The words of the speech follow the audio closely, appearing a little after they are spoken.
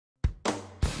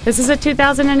This is a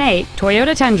 2008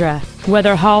 Toyota Tundra.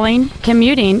 Whether hauling,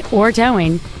 commuting, or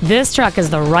towing, this truck is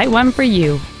the right one for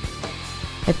you.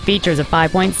 It features a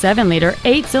 5.7-liter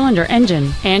 8-cylinder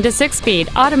engine and a 6-speed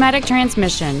automatic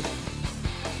transmission.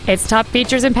 Its top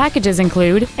features and packages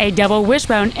include a double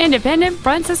wishbone independent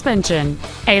front suspension,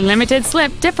 a limited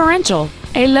slip differential,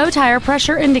 a low tire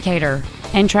pressure indicator,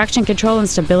 and traction control and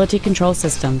stability control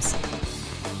systems.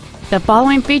 The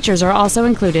following features are also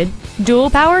included: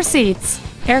 dual power seats,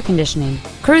 air conditioning,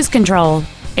 cruise control,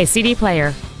 a CD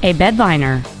player, a bed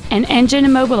liner, an engine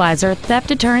immobilizer theft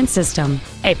deterrent system,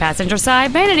 a passenger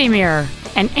side vanity mirror,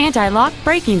 an anti-lock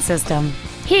braking system,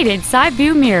 heated side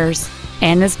view mirrors,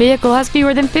 and this vehicle has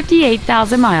fewer than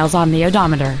 58,000 miles on the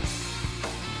odometer.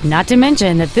 Not to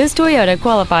mention that this Toyota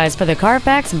qualifies for the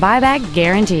Carfax buyback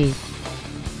guarantee.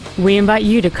 We invite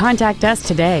you to contact us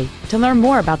today to learn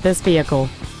more about this vehicle.